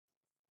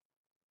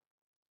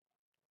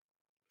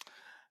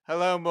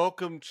Hello and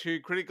welcome to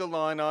Critical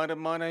Line Item.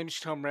 My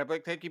name's Tom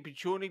Rablick. Thank you for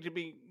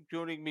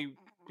joining me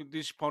with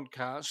this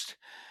podcast.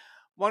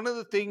 One of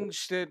the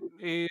things that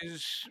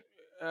is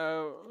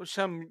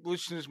some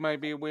listeners may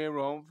be aware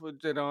of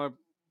that I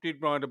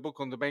did write a book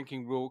on the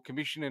Banking Royal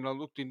Commission, and I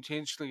looked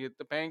intensely at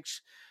the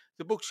banks.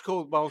 The book's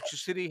called Vulture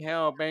City: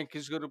 How a Bank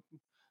has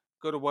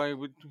got away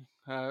with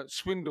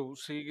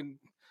swindles. So you can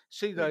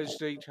see those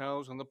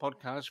details on the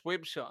podcast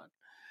website.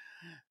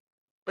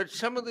 But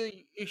some of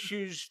the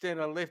issues that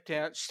are left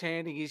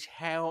outstanding is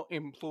how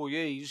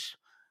employees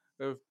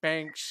of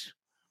banks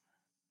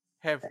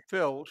have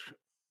felt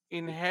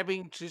in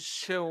having to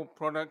sell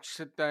products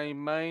that they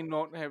may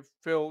not have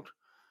felt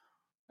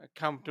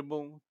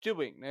comfortable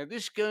doing. Now,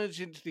 this goes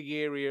into the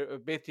area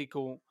of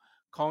ethical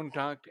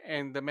conduct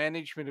and the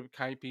management of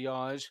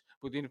KPIs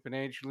within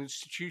financial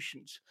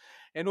institutions.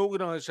 An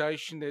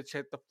organisation that's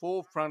at the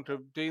forefront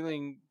of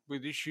dealing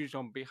with issues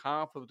on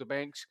behalf of the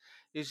banks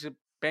is the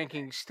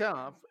banking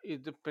staff,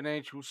 is the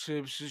Financial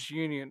Services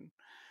Union.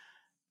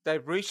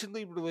 They've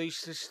recently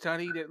released a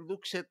study that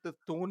looks at the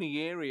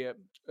thorny area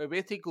of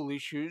ethical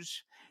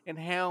issues and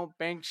how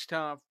bank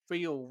staff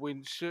feel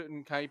when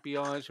certain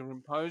KPIs are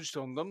imposed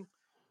on them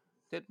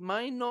that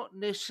may not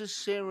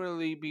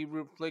necessarily be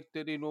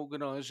reflected in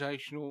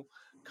organisational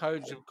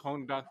codes of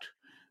conduct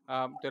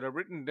that are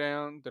written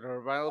down, that are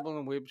available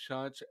on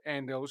websites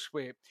and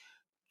elsewhere.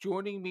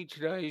 Joining me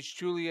today is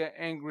Julia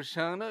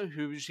Angrisano,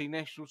 who is the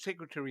National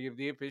Secretary of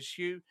the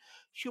FSU.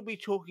 She'll be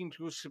talking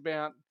to us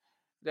about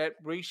that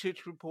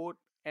research report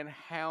and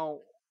how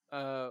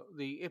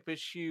the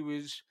FSU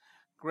is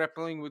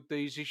grappling with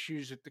these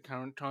issues at the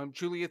current time.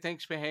 Julia,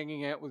 thanks for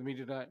hanging out with me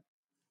today.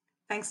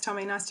 Thanks,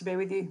 Tommy. Nice to be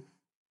with you.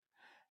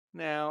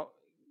 Now,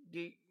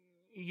 the,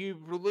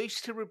 you've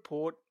released a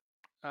report.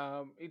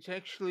 It's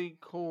actually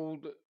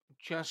called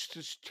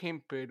Justice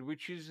Tempered,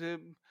 which is a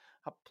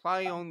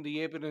play on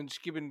the evidence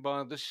given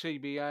by the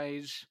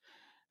CBA's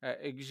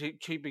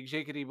Chief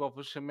Executive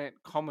Officer Matt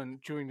Comyn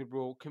during the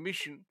Royal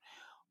Commission.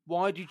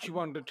 Why did you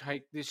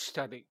undertake this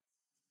study?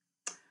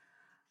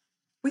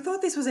 We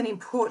thought this was an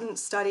important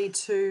study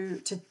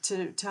to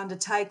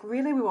undertake.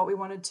 Really, what we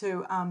wanted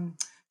to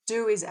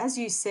do is, as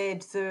you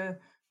said, the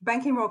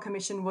Banking Royal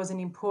Commission was an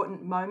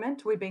important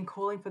moment. We've been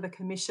calling for the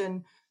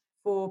Commission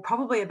for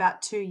probably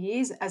about 2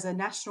 years as a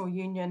national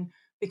union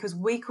because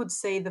we could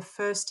see the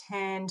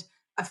first-hand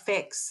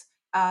effects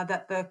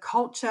that the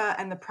culture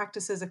and the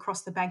practices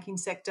across the banking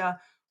sector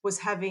was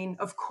having,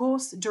 of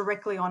course,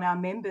 directly on our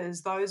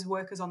members, those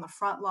workers on the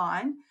front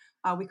line.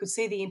 We could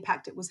see the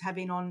impact it was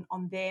having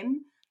on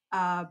them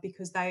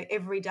because they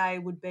every day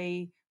would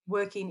be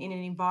working in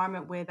an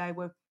environment where they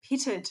were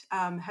pitted,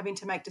 having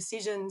to make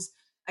decisions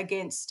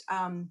against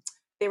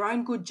their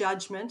own good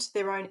judgment,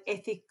 their own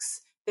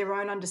ethics, their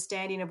own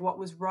understanding of what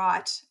was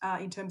right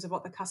in terms of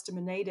what the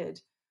customer needed.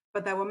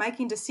 But they were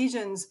making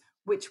decisions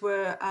which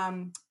were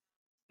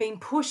being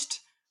pushed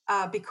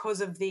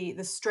because of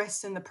the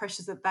stress and the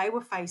pressures that they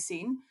were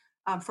facing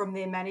from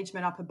their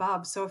management up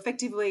above. So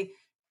effectively,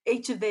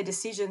 each of their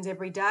decisions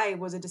every day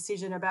was a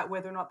decision about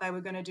whether or not they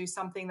were going to do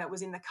something that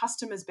was in the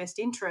customer's best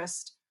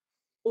interest,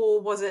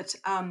 or was it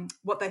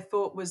what they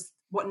thought was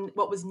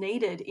what was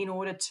needed in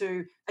order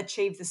to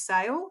achieve the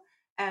sale.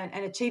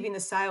 And achieving the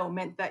sale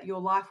meant that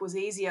your life was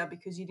easier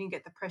because you didn't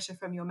get the pressure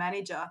from your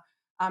manager.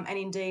 And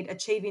indeed,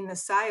 achieving the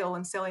sale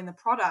and selling the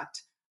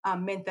product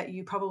meant that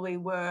you probably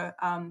were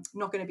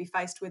not going to be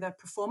faced with a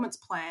performance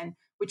plan,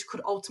 which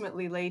could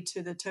ultimately lead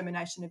to the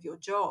termination of your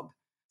job.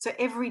 So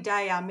every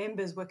day, our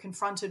members were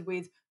confronted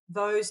with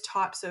those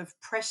types of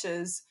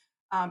pressures.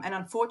 And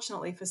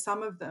unfortunately, for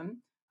some of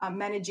them,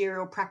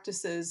 managerial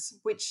practices,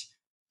 which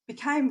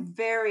became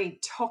very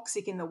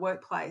toxic in the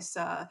workplace.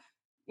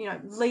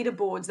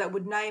 Leaderboards that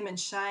would name and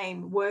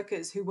shame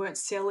workers who weren't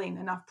selling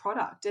enough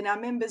product. And our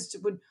members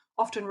would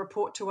often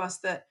report to us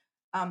that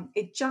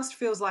it just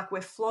feels like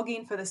we're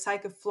flogging for the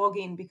sake of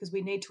flogging because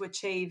we need to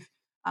achieve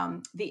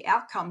the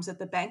outcomes that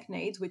the bank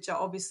needs, which are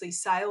obviously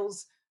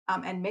sales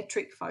and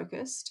metric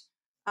focused,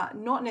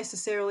 not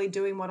necessarily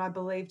doing what I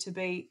believe to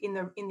be in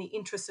the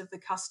interest of the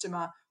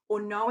customer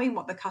or knowing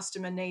what the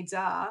customer needs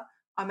are.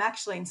 I'm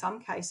actually, in some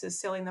cases,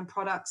 selling them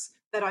products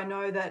that I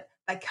know that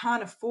they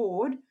can't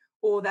afford,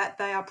 or that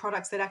they are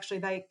products that actually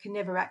they can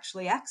never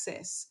actually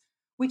access,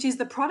 which is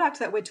the product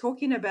that we're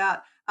talking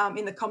about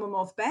in the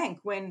Commonwealth Bank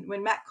when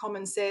Matt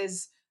Comyn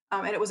says,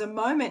 and it was a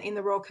moment in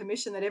the Royal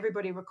Commission that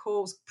everybody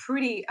recalls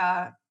pretty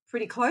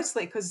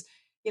closely because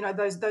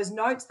those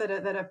notes that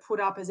are put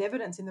up as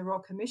evidence in the Royal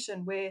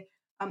Commission where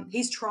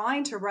he's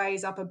trying to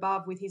raise up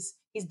above with his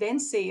then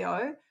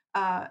CEO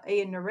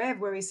Ian Narev,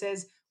 where he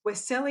says we're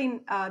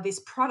selling this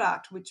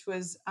product which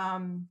was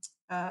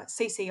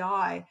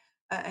CCI,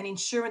 an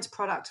insurance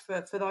product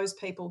for those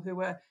people who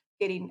were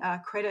getting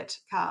credit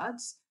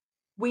cards.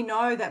 We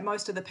know that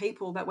most of the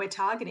people that we're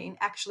targeting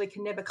actually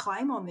can never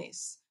claim on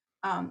this.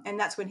 And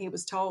that's when he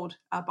was told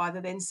by the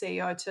then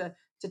CEO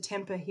to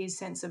temper his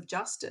sense of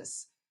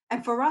justice.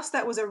 And for us,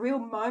 that was a real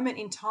moment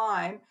in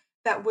time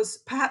that was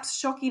perhaps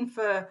shocking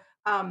for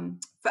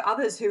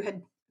others who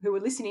were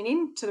listening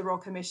in to the Royal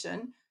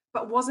Commission,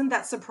 But wasn't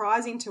that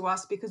surprising to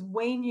us, because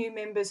we knew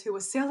members who were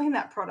selling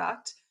that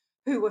product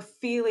who were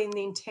feeling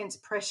the intense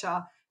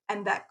pressure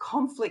and that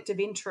conflict of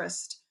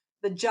interest,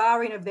 the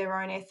jarring of their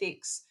own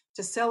ethics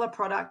to sell a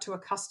product to a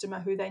customer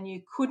who they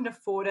knew couldn't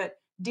afford it,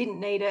 didn't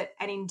need it,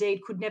 and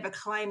indeed could never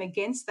claim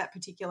against that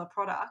particular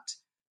product,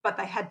 but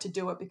they had to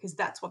do it because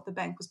that's what the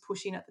bank was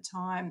pushing at the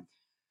time.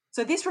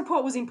 So this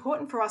report was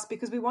important for us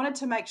because we wanted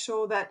to make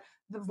sure that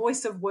the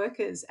voice of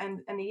workers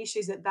and the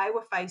issues that they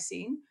were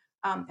facing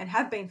and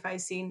have been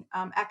facing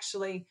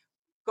actually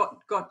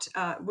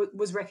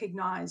was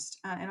recognised.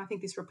 And I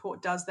think this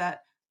report does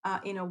that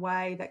in a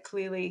way that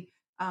clearly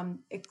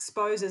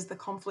exposes the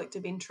conflict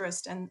of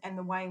interest and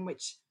the way in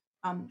which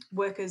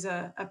workers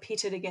are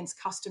pitted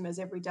against customers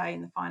every day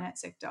in the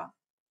finance sector.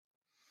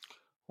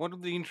 One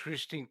of the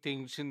interesting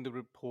things in the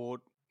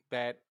report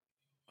that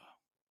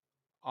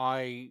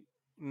I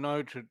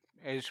noted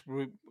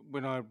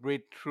when I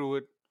read through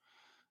it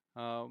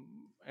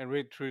and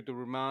read through the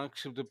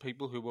remarks of the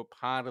people who were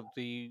part of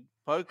the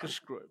focus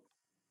group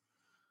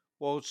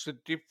was the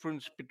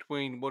difference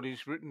between what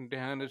is written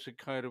down as a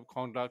code of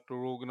conduct or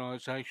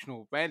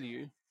organisational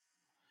value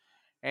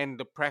and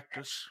the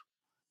practice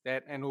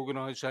that an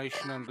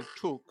organisation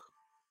undertook.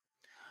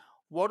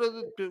 What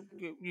are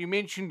you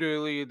mentioned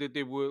earlier that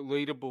there were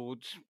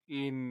leaderboards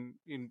in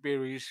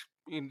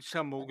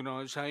some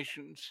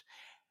organisations.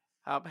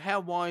 How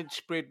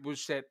widespread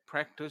was that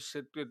practice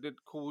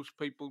that caused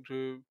people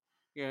to,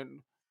 you know,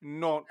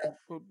 not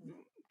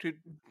to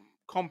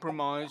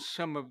compromise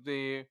some of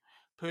their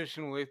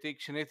personal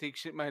ethics and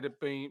ethics that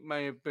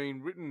may have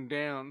been written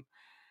down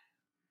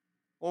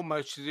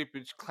almost as if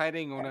it's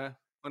cladding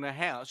on a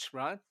house,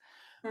 right?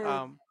 Mm.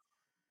 Um,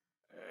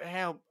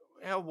 how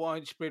how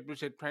widespread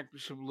was that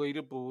practice of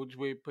leaderboards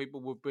where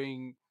people were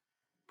being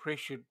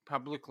pressured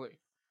publicly?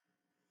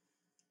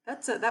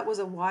 That was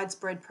a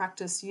widespread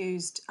practice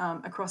used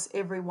across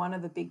every one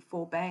of the big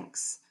four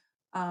banks.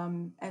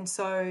 And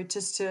so,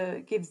 just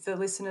to give the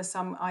listener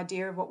some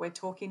idea of what we're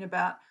talking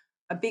about,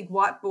 a big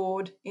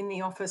whiteboard in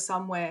the office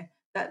somewhere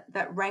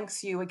that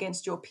ranks you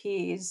against your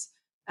peers.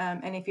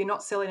 And if you're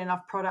not selling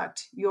enough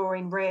product, you're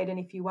in red. And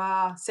if you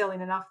are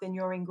selling enough, then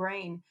you're in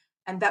green.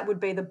 And that would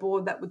be the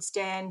board that would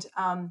stand,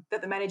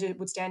 that the manager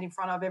would stand in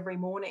front of every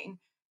morning.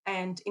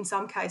 And in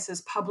some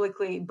cases,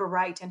 publicly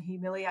berate and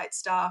humiliate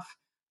staff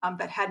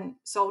that hadn't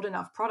sold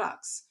enough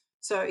products.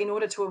 So, in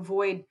order to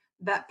avoid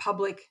that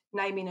public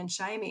naming and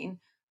shaming,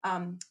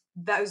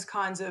 those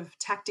kinds of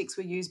tactics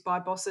were used by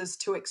bosses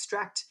to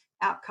extract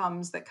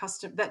outcomes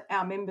that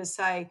our members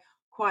say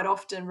quite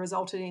often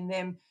resulted in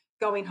them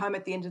going home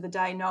at the end of the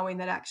day knowing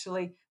that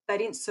actually they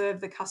didn't serve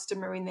the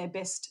customer in their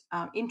best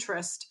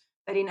interest.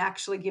 They didn't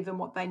actually give them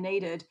what they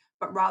needed,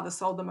 but rather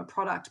sold them a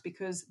product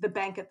because the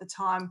bank at the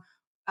time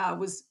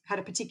had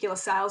a particular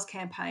sales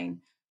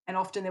campaign, and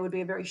often there would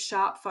be a very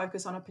sharp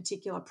focus on a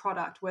particular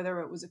product, whether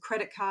it was a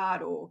credit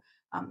card or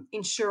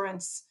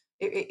insurance.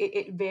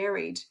 It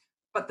varied,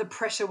 but the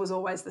pressure was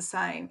always the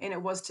same, and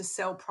it was to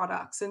sell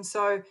products. And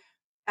so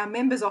our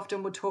members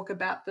often would talk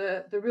about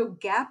the real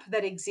gap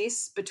that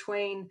exists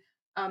between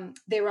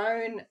their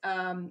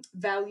own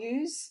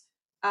values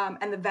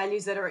and the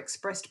values that are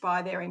expressed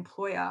by their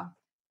employer.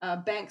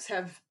 Banks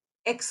have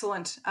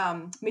excellent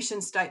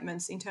mission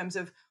statements in terms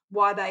of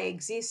why they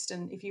exist.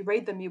 And if you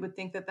read them, you would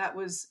think that that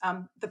was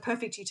the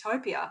perfect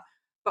utopia.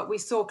 But we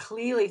saw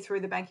clearly through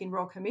the Banking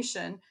Royal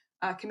Commission,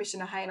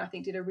 Commissioner Hayne, I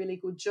think, did a really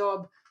good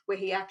job where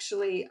he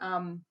actually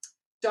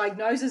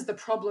diagnoses the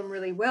problem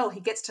really well. He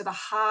gets to the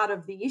heart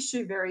of the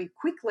issue very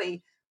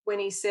quickly when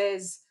he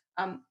says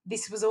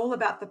this was all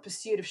about the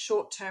pursuit of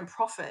short-term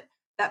profit,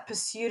 that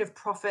pursuit of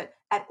profit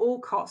at all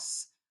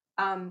costs.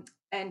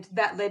 And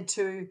that led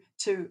to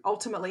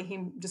ultimately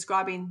him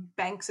describing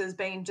banks as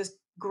being just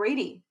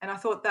greedy. And I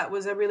thought that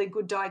was a really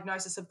good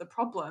diagnosis of the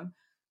problem.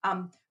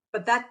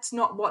 But that's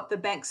not what the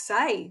banks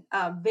say.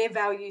 Their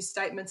value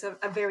statements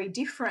are very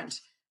different.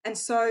 And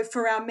so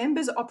for our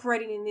members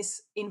operating in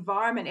this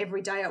environment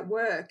every day at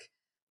work,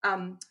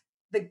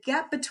 the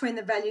gap between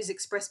the values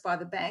expressed by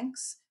the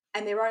banks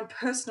and their own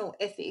personal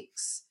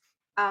ethics,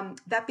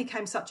 that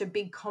became such a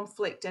big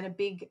conflict and a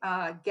big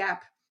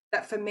gap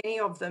that for many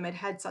of them it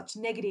had such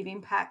negative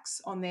impacts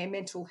on their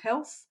mental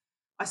health.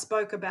 I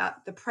spoke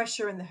about the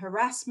pressure and the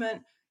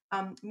harassment.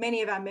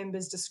 Many of our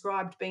members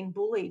described being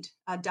bullied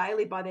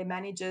daily by their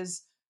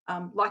managers,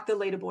 like the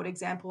leaderboard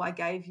example I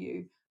gave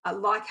you,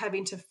 like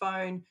having to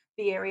phone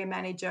the area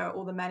manager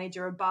or the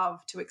manager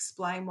above to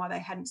explain why they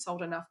hadn't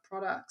sold enough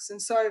products.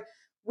 And so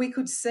we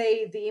could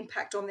see the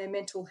impact on their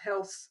mental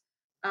health,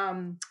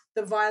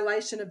 the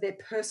violation of their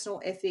personal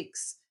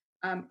ethics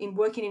in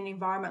working in an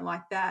environment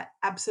like that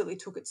absolutely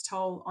took its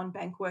toll on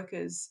bank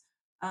workers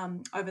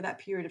over that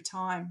period of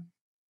time.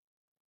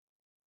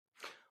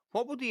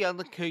 What were the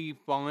other key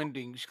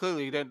findings?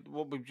 Clearly, that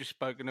what we've just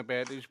spoken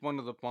about is one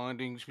of the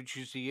findings, which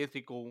is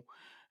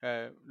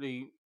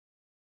the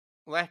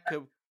lack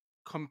of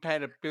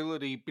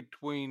compatibility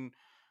between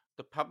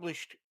the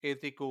published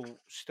ethical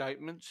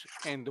statements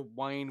and the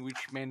way in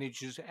which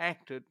managers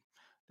acted.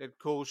 that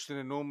caused an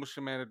enormous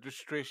amount of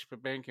distress for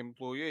bank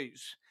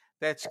employees.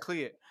 That's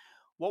clear.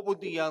 What were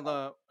the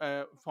other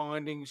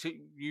findings that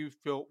you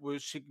felt were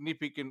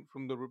significant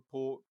from the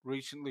report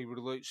recently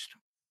released?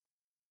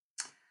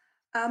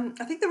 I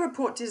think the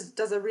report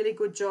does a really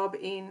good job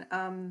in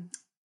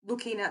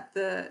looking at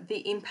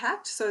the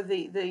impact. So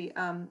the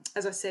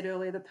as I said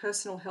earlier, the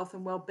personal health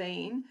and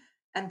well-being,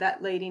 and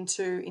that leading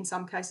to, in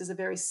some cases, a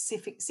very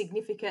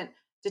significant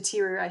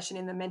deterioration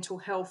in the mental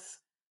health,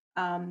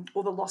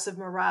 or the loss of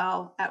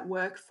morale at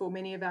work for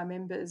many of our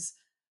members.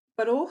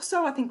 But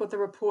also, I think what the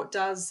report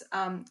does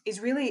is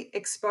really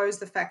expose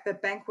the fact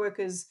that bank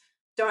workers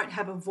don't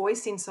have a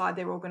voice inside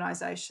their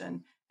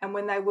organisation. And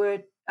when they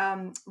were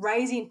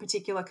raising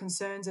particular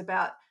concerns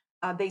about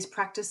these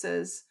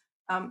practices,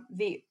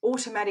 the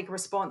automatic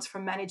response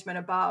from management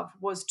above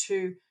was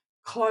to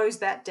close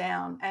that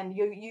down. And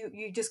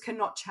you just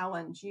cannot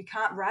challenge. You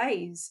can't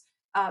raise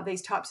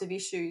these types of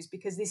issues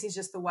because this is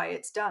just the way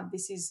it's done.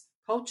 This is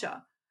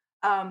culture.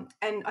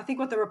 And I think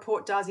what the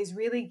report does is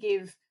really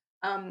give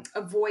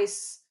a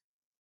voice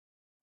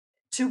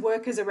to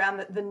workers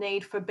around the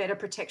need for better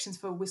protections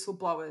for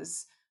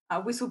whistleblowers.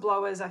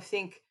 Whistleblowers, I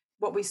think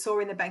what we saw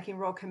in the Banking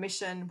Royal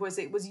Commission was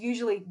it was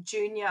usually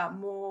junior,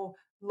 more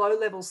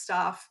low-level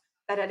staff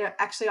that had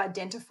actually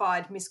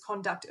identified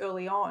misconduct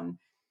early on,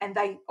 and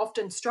they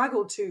often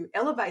struggled to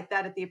elevate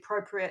that at the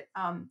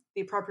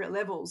appropriate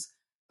levels.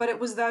 But it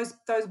was those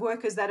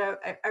workers that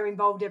are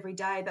involved every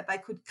day that they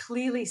could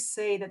clearly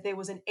see that there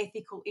was an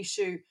ethical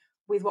issue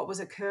with what was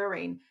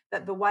occurring,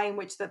 that the way in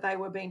which that they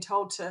were being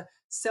told to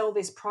sell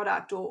this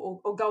product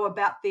or go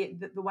about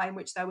the way in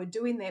which they were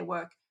doing their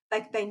work,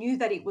 they knew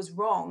that it was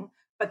wrong,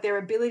 but their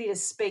ability to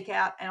speak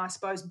out and I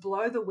suppose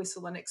blow the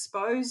whistle and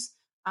expose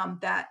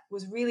that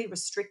was really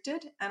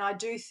restricted. And I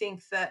do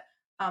think that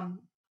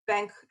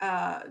bank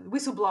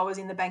whistleblowers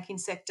in the banking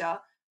sector,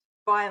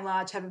 by and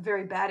large, have a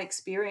very bad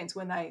experience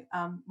when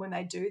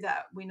they do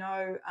that. We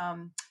know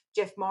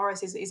Jeff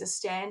Morris is a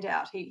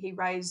standout. He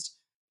raised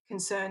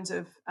concerns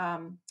of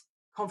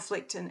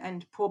conflict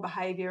and poor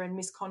behaviour and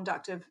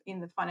misconduct in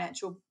the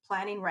financial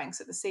planning ranks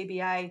at the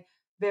CBA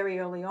very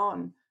early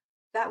on.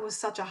 That was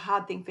such a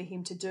hard thing for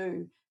him to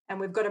do, and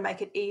we've got to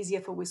make it easier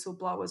for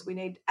whistleblowers. We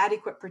need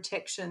adequate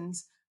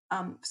protections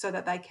so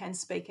that they can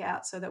speak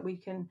out, so that we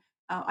can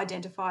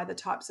identify the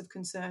types of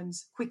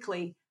concerns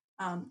quickly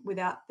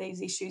without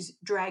these issues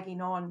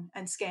dragging on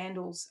and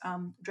scandals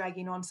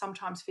dragging on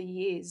sometimes for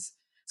years.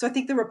 So I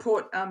think the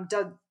report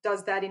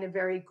does that in a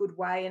very good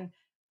way,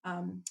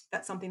 and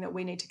that's something that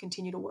we need to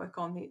continue to work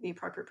on, the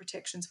appropriate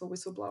protections for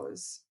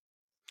whistleblowers.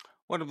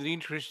 One of the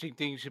interesting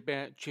things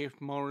about Jeff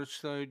Morris,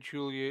 though,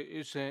 Julia,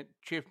 is that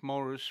Jeff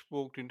Morris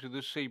walked into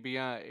the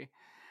CBA,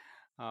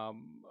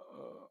 um,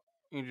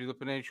 into the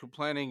financial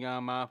planning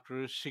arm,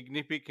 after a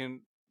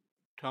significant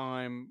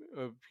time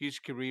of his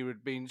career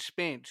had been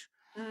spent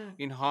Mm,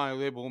 in high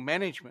level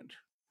management.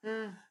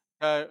 mm.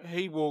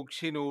 He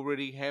walks in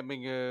already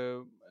having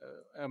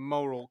a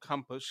moral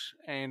compass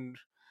and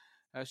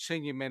a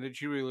senior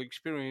managerial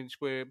experience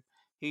where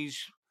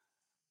he's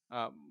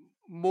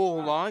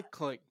more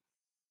likely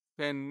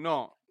than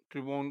not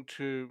to want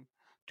to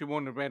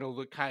rattle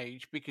the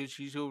cage because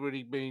he's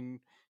already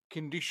been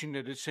conditioned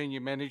at a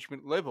senior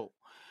management level.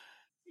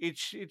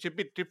 It's a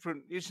bit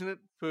different, isn't it,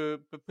 for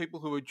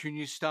people who are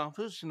junior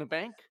staffers in a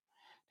bank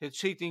that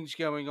see things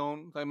going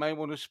on. They may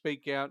want to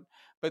speak out,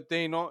 but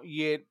they're not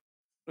yet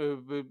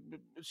of a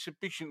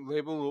sufficient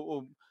level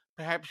or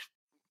perhaps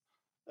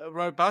a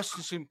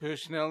robustness in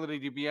personality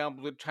to be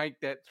able to take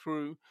that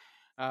through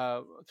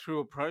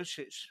a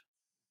process.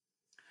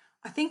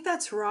 I think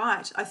that's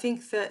right. I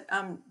think that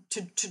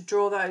to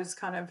draw those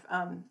kind of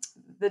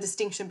the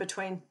distinction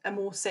between a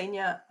more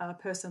senior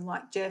person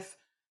like Jeff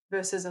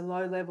versus a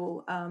low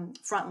level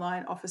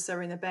frontline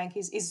officer in the bank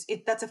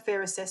that's a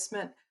fair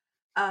assessment.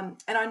 And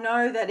I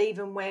know that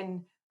even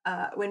when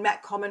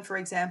Matt Common, for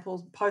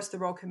example, post the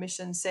Royal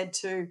Commission, said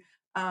to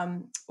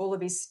all of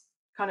his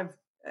kind of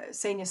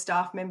senior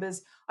staff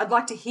members, I'd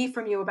like to hear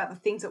from you about the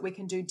things that we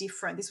can do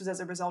different. This was as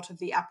a result of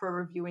the APRA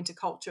review into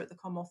culture at the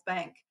Commonwealth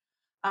Bank.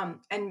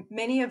 And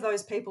many of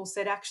those people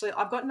said, actually,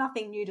 I've got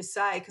nothing new to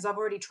say because I've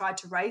already tried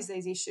to raise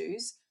these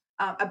issues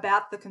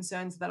about the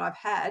concerns that I've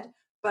had,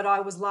 but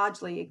I was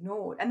largely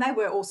ignored. And they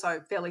were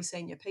also fairly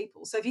senior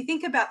people. So if you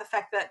think about the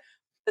fact that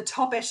the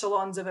top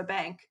echelons of a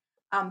bank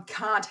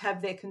can't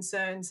have their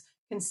concerns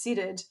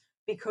considered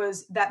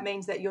because that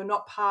means that you're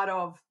not part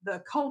of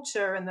the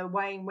culture and the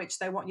way in which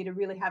they want you to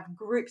really have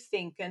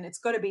groupthink, and it's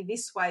got to be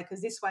this way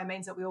because this way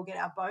means that we all get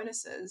our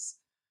bonuses.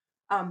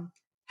 Um,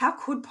 how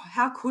could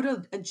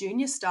a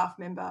junior staff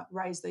member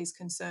raise these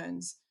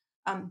concerns?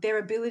 Their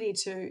ability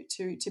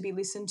to be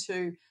listened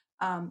to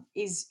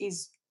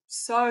is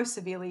so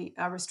severely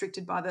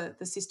restricted by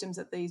the systems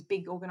that these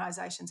big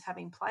organisations have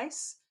in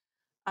place,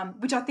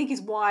 which I think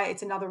is why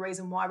it's another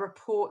reason why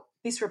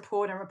this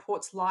report and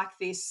reports like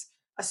this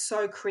are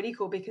so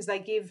critical, because they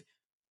give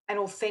an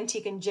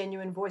authentic and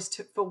genuine voice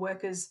for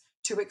workers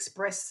to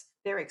express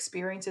their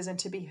experiences and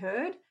to be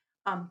heard.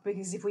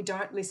 Because if we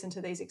don't listen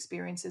to these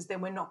experiences, then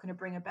we're not going to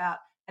bring about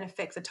and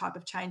affect the type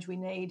of change we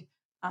need,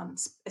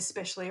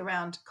 especially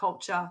around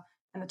culture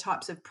and the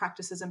types of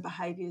practices and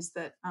behaviours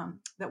that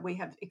we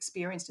have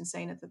experienced and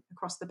seen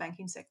across the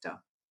banking sector.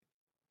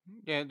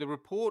 Yeah, the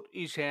report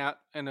is out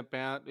and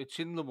about. It's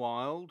in the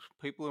wild.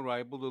 People are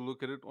able to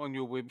look at it on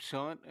your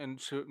website, and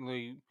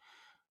certainly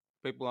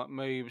people like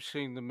me have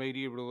seen the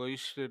media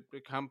release that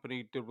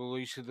accompanied the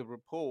release of the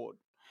report.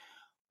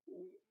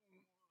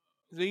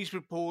 These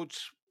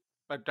reports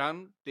are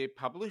done, they're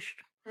published.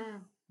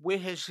 Mm. Where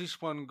has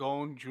this one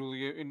gone,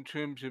 Julia, in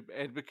terms of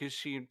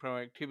advocacy and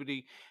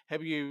proactivity?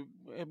 Have you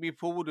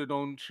forwarded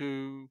on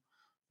to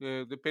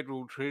the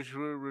federal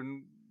treasurer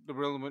and the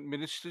relevant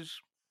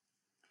ministers?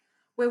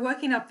 We're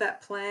working up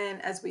that plan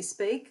as we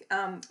speak,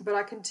 but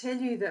I can tell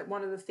you that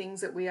one of the things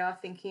that we are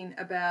thinking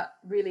about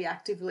really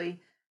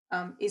actively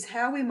is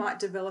how we might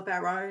develop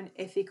our own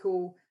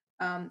ethical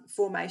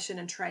formation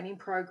and training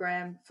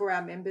program for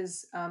our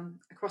members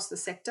across the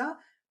sector.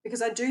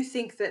 Because I do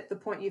think that the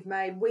point you've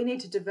made, we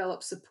need to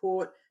develop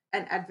support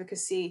and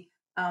advocacy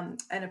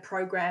and a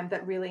program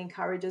that really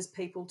encourages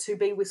people to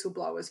be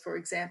whistleblowers, for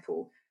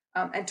example,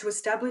 and to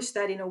establish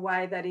that in a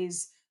way that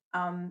is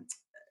um,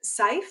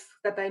 safe,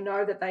 that they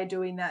know that they're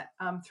doing that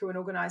through an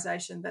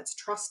organisation that's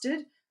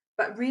trusted.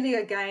 But really,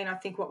 again, I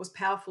think what was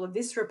powerful of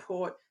this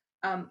report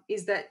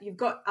is that you've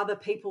got other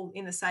people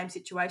in the same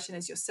situation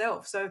as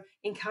yourself. So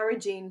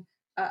encouraging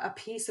a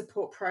peer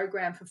support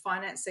program for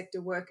finance sector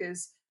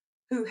workers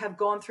who have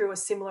gone through a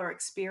similar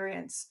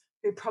experience,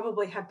 who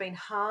probably have been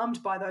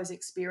harmed by those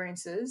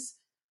experiences,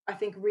 I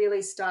think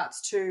really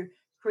starts to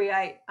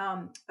create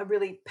a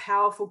really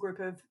powerful group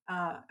of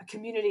a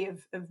community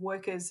of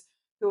workers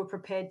who are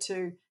prepared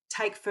to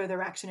take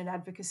further action and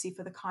advocacy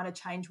for the kind of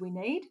change we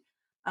need.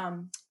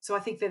 So I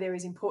think that there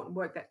is important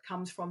work that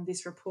comes from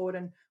this report,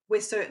 and we're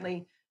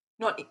certainly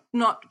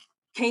not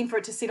keen for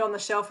it to sit on the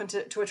shelf and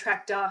to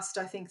attract dust.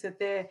 I think that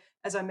there,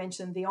 as I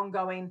mentioned, the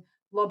ongoing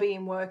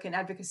lobbying work and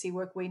advocacy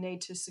work we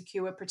need to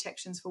secure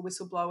protections for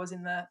whistleblowers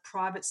in the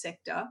private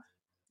sector.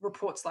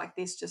 Reports like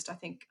this just, I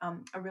think,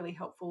 are really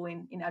helpful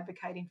in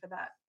advocating for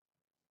that.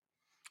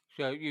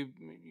 So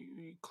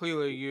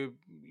clearly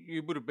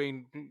you would have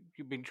been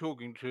you've been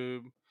talking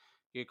to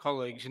your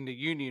colleagues in the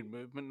union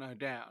movement, no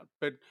doubt.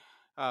 But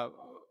uh,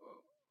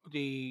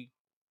 the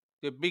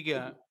the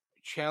bigger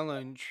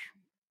challenge,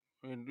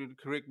 and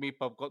correct me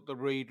if I've got the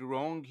read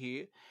wrong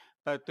here,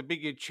 but the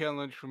bigger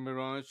challenge from where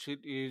I sit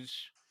is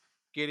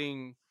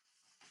getting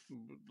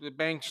the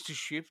banks to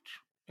shift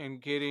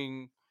and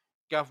getting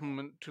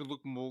government to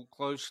look more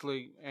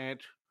closely at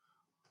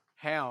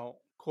how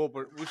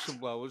corporate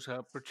whistleblowers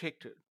are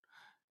protected.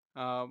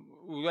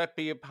 Will that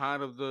be a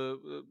part of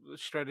the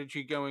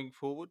strategy going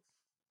forward?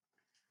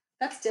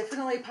 That's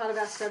definitely part of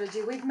our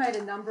strategy. We've made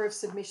a number of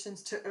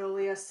submissions to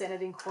earlier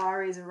Senate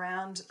inquiries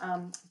around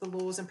the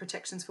laws and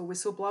protections for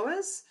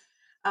whistleblowers.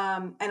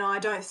 And I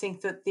don't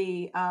think that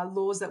the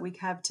laws that we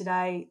have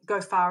today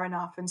go far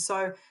enough. And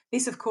so,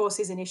 this, of course,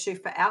 is an issue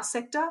for our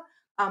sector,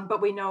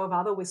 but we know of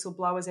other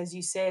whistleblowers, as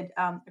you said,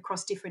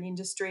 across different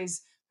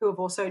industries who have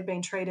also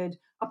been treated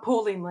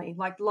appallingly,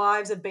 like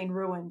lives have been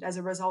ruined as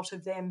a result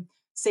of them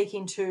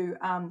seeking to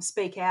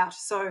speak out.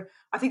 So,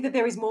 I think that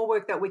there is more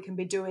work that we can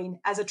be doing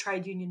as a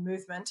trade union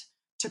movement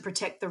to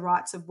protect the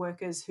rights of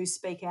workers who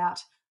speak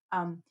out.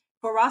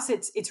 For us,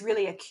 it's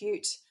really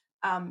acute,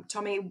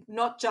 Tommy,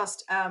 not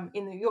just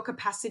in your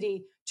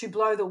capacity to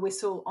blow the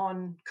whistle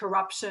on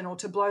corruption or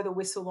to blow the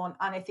whistle on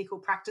unethical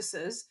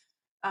practices.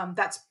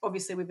 That's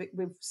obviously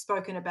we've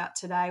spoken about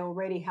today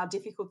already how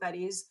difficult that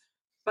is.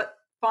 But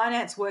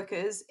finance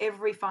workers,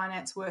 every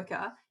finance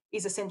worker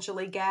is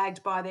essentially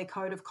gagged by their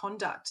code of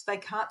conduct. They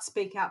can't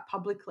speak out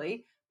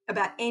publicly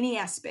about any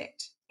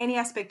aspect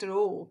at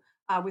all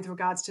with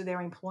regards to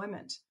their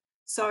employment.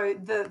 So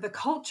the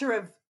culture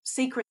of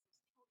secrecy,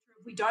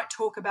 we don't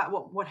talk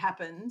about what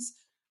happens,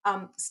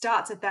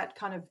 starts at that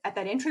at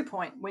that entry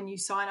point when you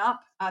sign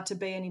up to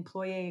be an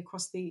employee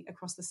across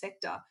the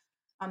sector.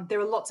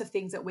 There are lots of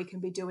things that we can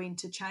be doing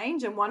to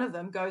change, and one of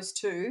them goes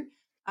to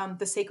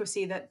the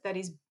secrecy that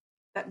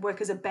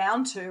workers are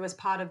bound to as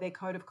part of their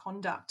code of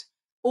conduct,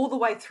 all the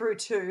way through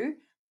to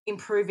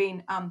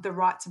improving the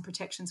rights and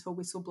protections for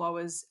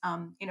whistleblowers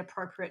in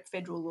appropriate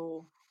federal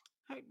law.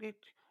 Hey,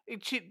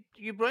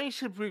 you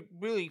raise a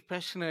really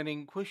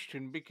fascinating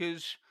question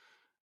because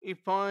if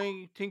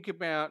I think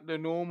about the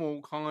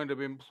normal kind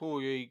of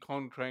employee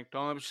contract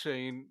I've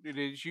seen, it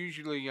is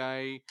usually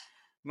a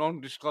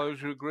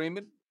non-disclosure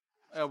agreement,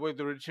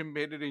 whether it's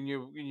embedded in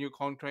your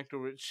contract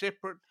or it's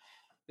separate.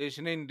 There's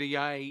an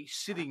NDA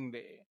sitting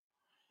there.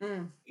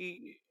 Mm.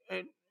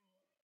 And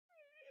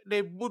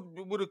there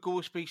would of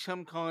course be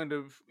some kind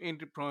of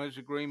enterprise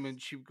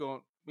agreements you've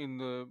got in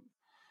the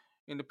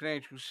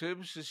financial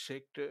services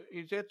sector.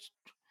 Is that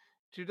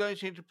do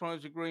those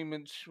enterprise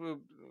agreements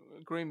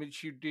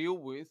agreements you deal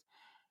with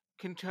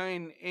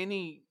contain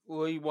any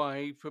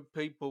leeway for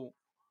people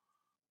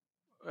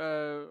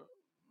uh,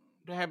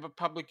 to have a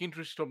public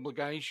interest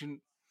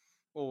obligation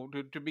or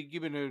to be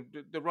given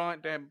the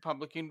right to have a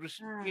public interest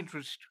Mm.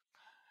 interest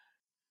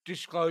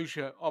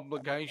disclosure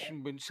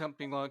obligation when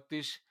something like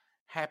this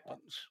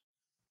happens.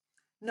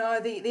 No,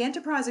 the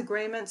enterprise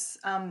agreements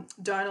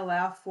don't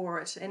allow for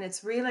it, and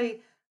it's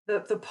really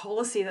the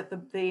policy that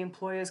the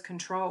employers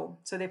control.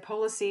 So their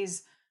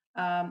policies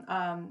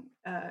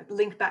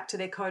link back to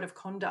their code of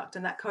conduct,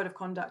 and that code of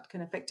conduct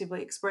can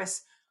effectively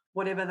express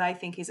whatever they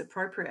think is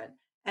appropriate.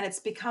 And it's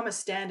become a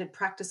standard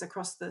practice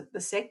across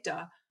the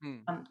sector, Hmm.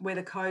 where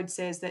the code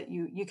says that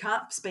you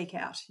can't speak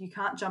out, you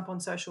can't jump on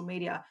social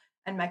media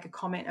and make a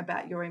comment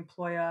about your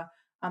employer.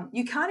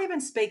 You can't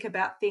even speak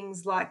about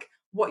things like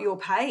what you're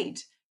paid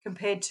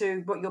compared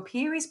to what your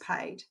peer is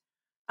paid.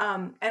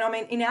 And I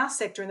mean, in our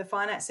sector, in the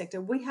finance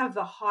sector, we have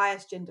the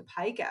highest gender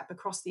pay gap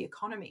across the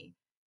economy.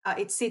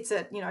 It sits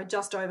at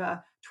just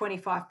over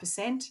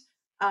 25%.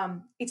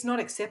 It's not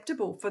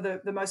acceptable for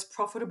the most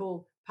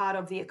profitable part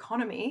of the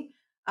economy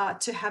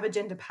to have a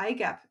gender pay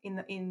gap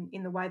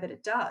in the way that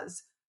it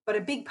does. But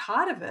a big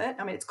part of it,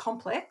 I mean, it's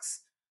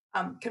complex.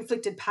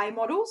 Conflicted pay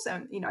models,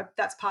 and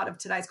that's part of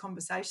today's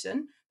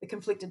conversation. The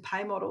conflicted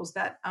pay models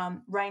that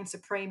reign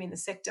supreme in the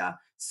sector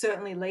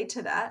certainly lead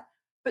to that,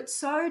 but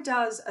so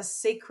does a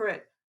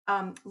secret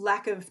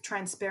lack of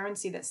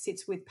transparency that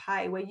sits with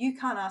pay, where you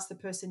can't ask the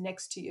person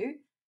next to you,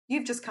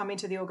 you've just come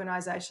into the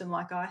organisation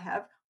like I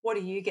have, what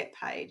do you get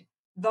paid?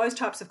 Those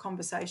types of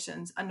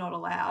conversations are not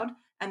allowed,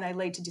 and they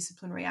lead to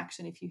disciplinary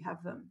action if you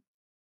have them.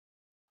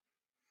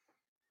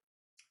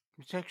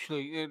 It's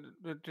actually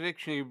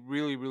a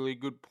really, really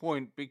good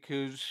point,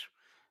 because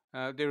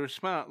there are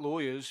smart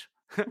lawyers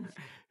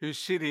who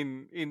sit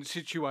in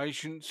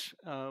situations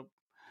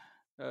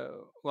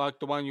like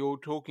the one you're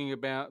talking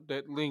about,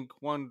 that link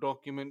one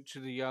document to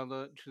the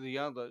other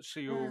So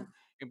your Mm,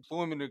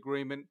 employment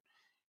agreement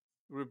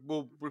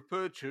will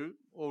refer to,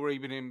 or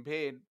even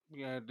embed,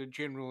 the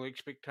general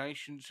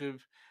expectations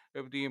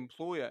of the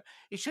employer.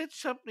 Is that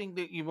something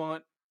that you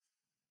might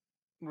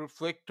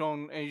reflect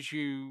on as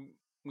you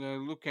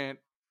look at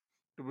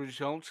the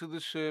results of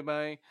the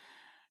survey,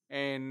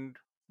 and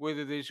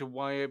whether there's a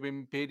way of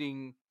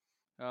embedding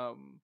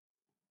um,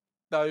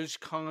 those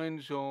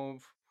kinds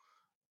of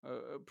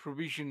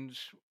provisions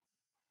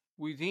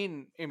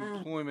within mm,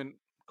 employment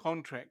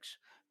contracts?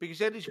 Because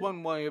that is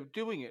one way of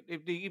doing it.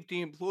 If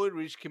the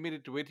employer is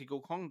committed to ethical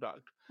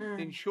conduct,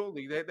 then mm.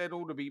 surely that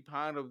ought to be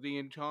part of the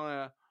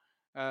entire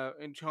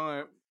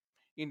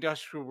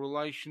industrial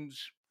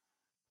relations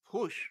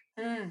push.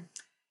 Mm.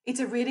 It's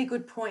a really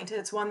good point.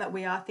 It's one that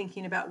we are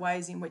thinking about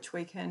ways in which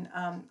we can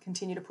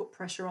continue to put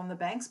pressure on the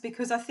banks,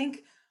 because I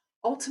think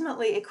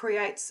ultimately it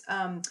creates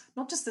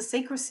not just the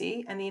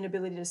secrecy and the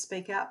inability to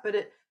speak out, but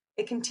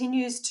it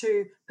continues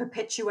to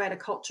perpetuate a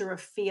culture of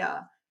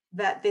fear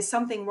that there's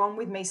something wrong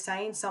with me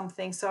saying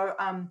something, so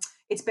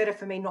it's better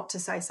for me not to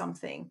say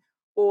something.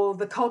 Or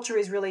the culture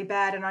is really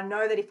bad, and I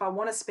know that if I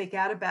want to speak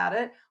out about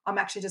it, I'm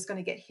actually just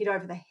going to get hit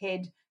over the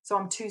head. So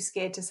I'm too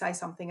scared to say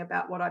something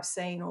about what I've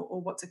seen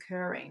or what's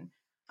occurring.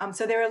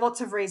 So there are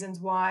lots of reasons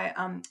why,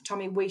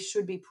 Tommy, we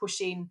should be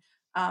pushing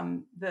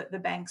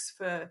the banks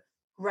for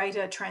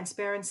greater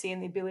transparency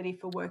and the ability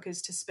for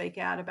workers to speak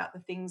out about the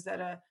things that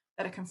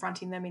are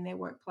confronting them in their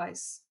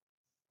workplace.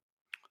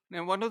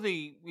 Now, one of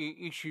the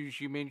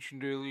issues you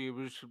mentioned earlier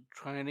was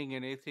training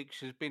and ethics.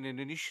 Has been an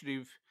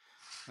initiative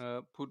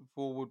put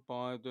forward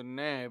by the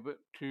NAB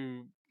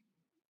to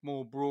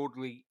more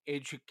broadly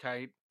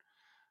educate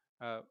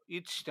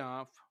its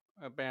staff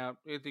about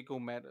ethical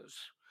matters.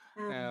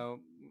 Mm, Now,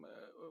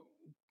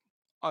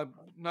 I've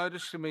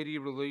noticed a media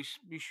release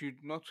issued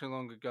not so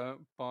long ago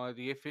by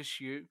the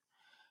FSU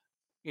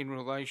in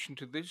relation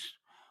to this.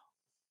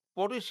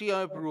 What is the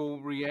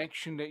overall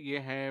reaction that you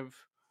have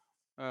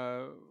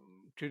uh,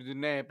 to the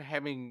NAB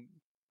having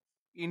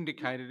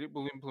indicated it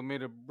will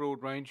implement a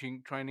broad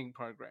ranging training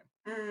program?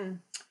 mm.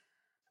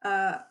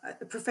 Uh,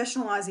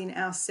 Professionalising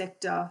our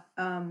sector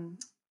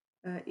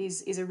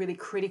is a really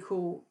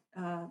critical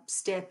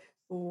step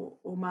or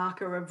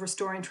marker of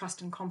restoring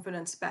trust and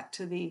confidence back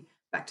to the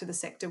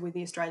sector with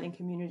the Australian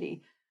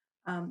community.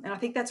 And I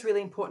think that's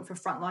really important for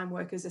frontline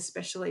workers,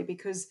 especially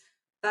because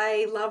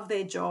they love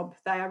their job.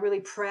 They are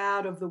really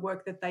proud of the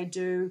work that they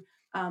do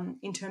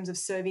in terms of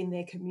serving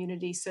their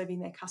community,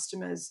 serving their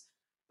customers.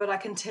 But I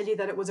can tell you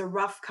that it was a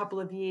rough couple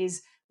of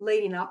years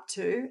leading up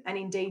to, and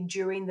indeed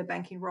during, the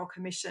Banking Royal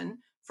Commission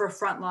for a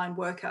frontline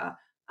worker.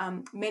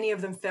 Many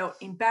of them felt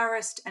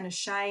embarrassed and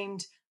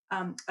ashamed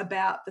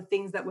about the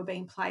things that were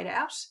being played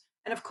out.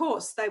 And of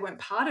course, they weren't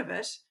part of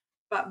it,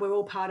 but we're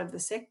all part of the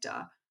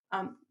sector.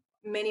 Um,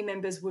 Many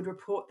members would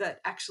report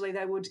that actually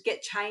they would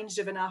get changed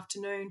of an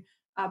afternoon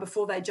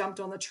before they jumped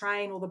on the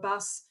train or the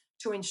bus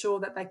to ensure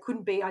that they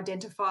couldn't be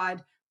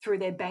identified through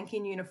their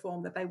banking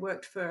uniform, that they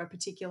worked for a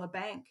particular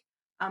bank.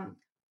 Um,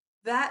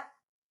 that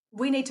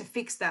we need to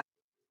fix that.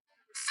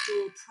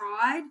 Restore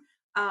pride.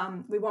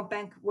 We want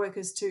bank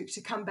workers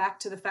to come back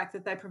to the fact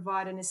that they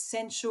provide an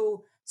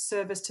essential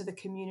service to the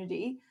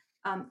community.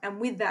 And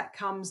with that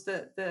comes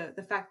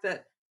the fact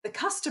that the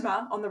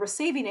customer on the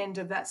receiving end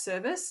of that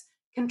service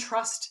can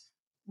trust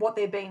what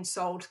they're being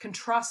sold, can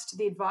trust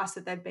the advice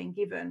that they've been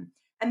given.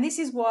 And this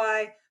is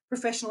why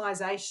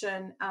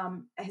professionalisation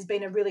has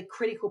been a really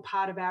critical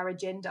part of our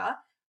agenda.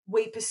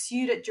 We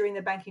pursued it during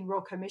the Banking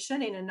Royal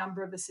Commission in a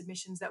number of the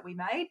submissions that we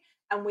made,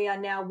 and we are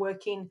now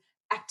working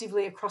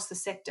actively across the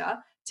sector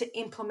to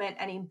implement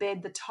and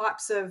embed the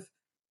types of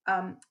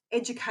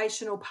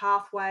educational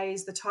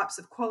pathways, the types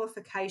of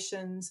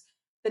qualifications,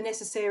 the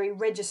necessary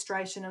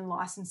registration and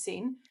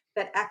licensing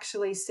that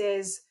actually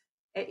says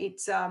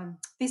it's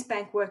this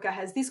bank worker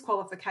has this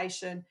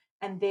qualification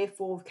and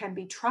therefore can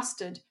be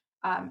trusted.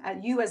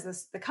 And you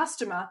as the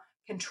customer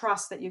can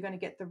trust that you're going to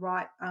get the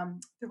right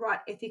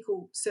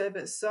ethical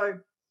service. So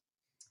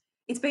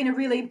it's been a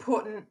really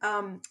important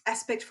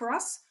aspect for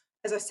us.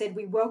 As I said,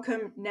 we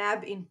welcome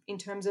NAB in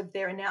terms of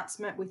their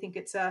announcement. We think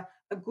it's a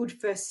good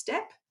first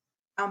step,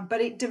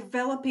 but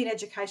developing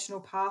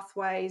educational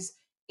pathways,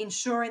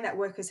 ensuring that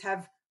workers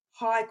have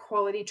high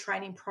quality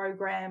training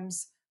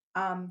programs,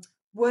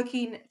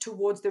 working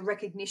towards the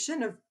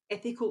recognition of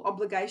ethical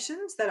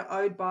obligations that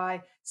are owed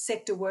by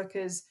sector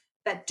workers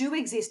that do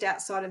exist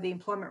outside of the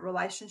employment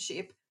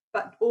relationship,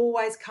 but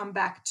always come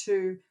back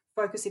to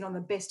focusing on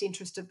the best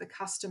interest of the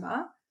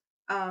customer.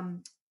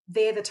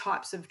 They're the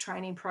types of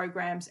training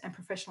programs and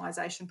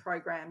professionalisation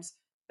programs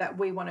that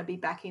we want to be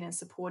backing and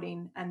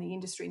supporting, and the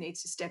industry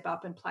needs to step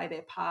up and play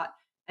their part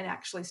and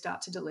actually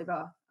start to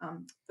deliver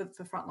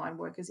for frontline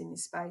workers in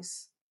this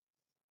space.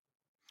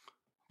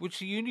 Was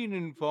the union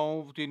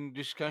involved in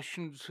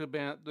discussions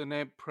about the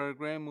NAB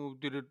program, or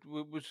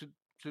was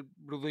it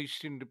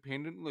released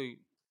independently?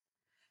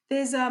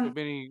 There's Have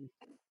any?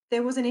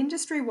 There was an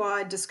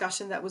industry-wide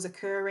discussion that was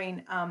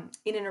occurring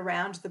in and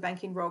around the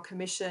Banking Royal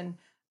Commission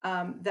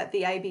that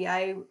the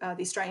ABA,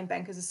 the Australian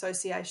Bankers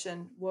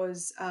Association,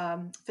 was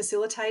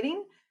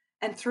facilitating.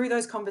 And through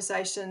those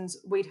conversations,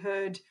 we'd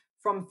heard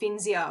from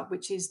FinSIA,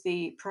 which is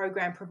the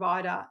program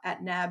provider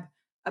at NAB,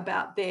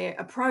 about their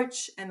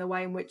approach and the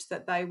way in which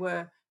that they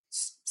were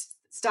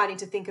starting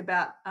to think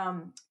about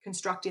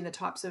constructing the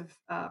types of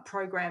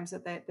programs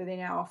that they're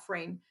now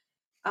offering.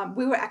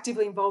 We were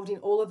actively involved in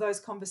all of those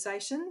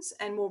conversations,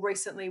 and more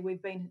recently,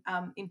 we've been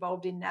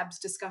involved in NAB's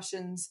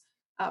discussions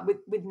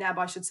with NAB,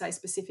 I should say,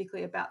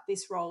 specifically about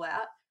this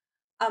rollout.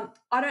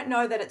 I don't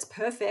know that it's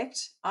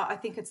perfect. I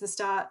think it's a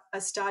start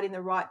in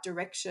the right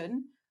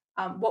direction.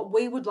 What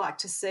we would like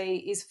to see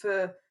is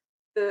for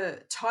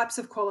the types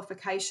of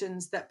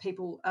qualifications that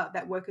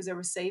that workers are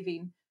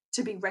receiving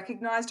to be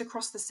recognised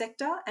across the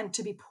sector and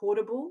to be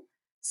portable,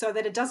 so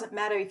that it doesn't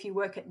matter if you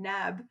work at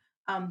NAB.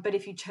 But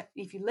if you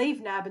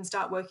leave NAB and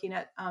start working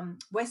at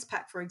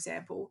Westpac, for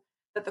example,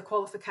 that the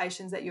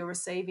qualifications that you're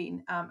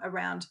receiving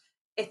around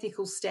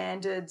ethical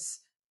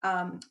standards,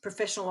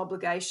 professional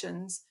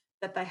obligations,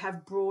 that they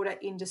have broader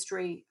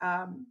industry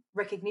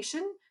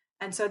recognition.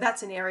 And so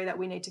that's an area that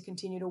we need to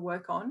continue to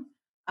work on.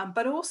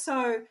 But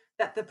also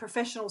that the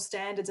professional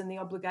standards and the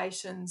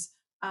obligations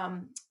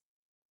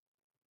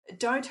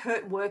don't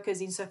hurt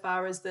workers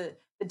insofar as the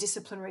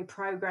disciplinary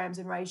programs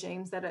and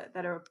regimes that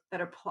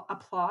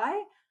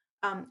apply.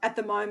 At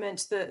the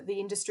moment, the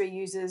industry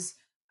uses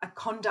a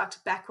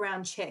conduct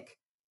background check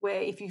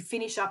where if you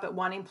finish up at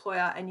one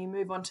employer and you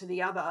move on to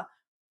the other,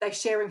 they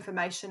share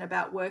information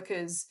about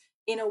workers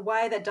in a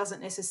way that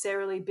doesn't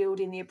necessarily build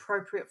in the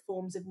appropriate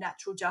forms of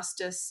natural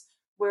justice,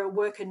 where a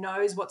worker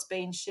knows what's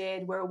being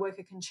shared, where a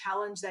worker can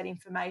challenge that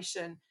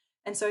information.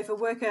 And so if a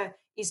worker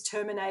is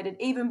terminated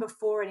even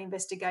before an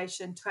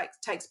investigation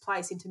takes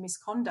place into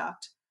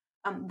misconduct,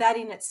 that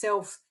in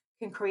itself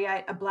can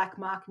create a black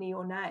mark near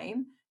your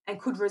name and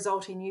could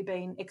result in you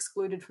being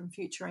excluded from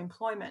future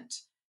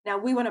employment. Now,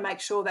 we want to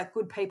make sure that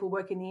good people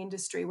work in the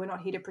industry. We're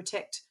not here to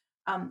protect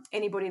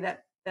anybody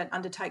that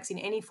undertakes in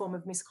any form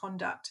of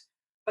misconduct,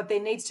 but there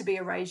needs to be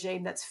a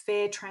regime that's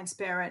fair,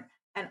 transparent,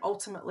 and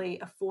ultimately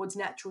affords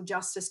natural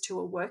justice to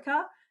a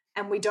worker.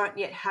 And we don't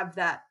yet have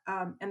that.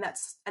 And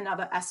that's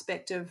another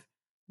aspect of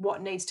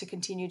what we need to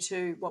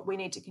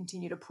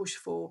continue to push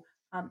for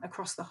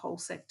across the whole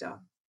sector.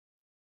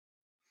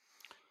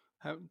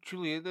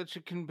 Julia, that's a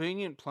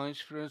convenient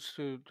place for us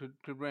to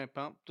wrap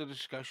up the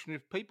discussion.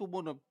 If people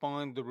want to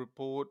find the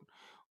report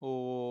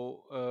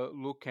or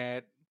look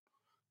at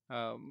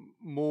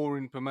more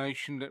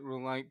information that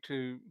relate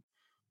to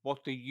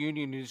what the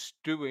union is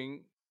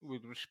doing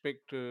with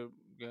respect to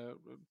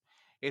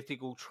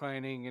ethical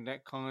training and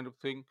that kind of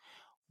thing,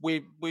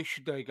 where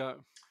should they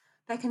go?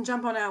 They can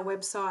jump on our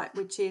website,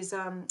 which is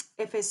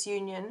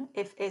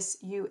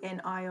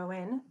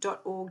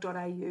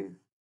fsunion.org.au.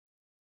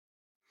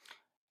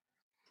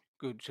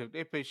 Good. So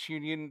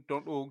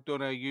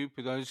fsunion.org.au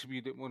for those of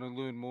you that want to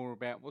learn more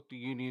about what the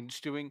union's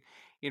doing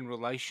in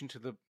relation to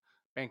the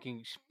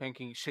banking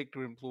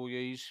sector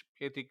employees,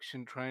 ethics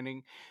and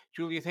training.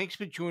 Julia, thanks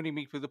for joining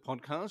me for the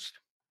podcast.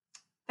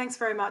 Thanks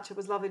very much. It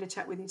was lovely to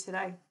chat with you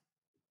today.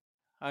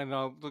 And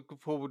I'll look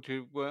forward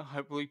to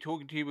hopefully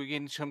talking to you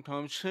again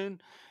sometime soon.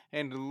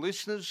 And the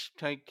listeners,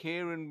 take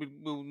care, and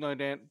we'll no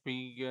doubt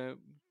be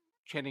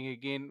chatting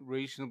again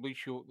reasonably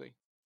shortly.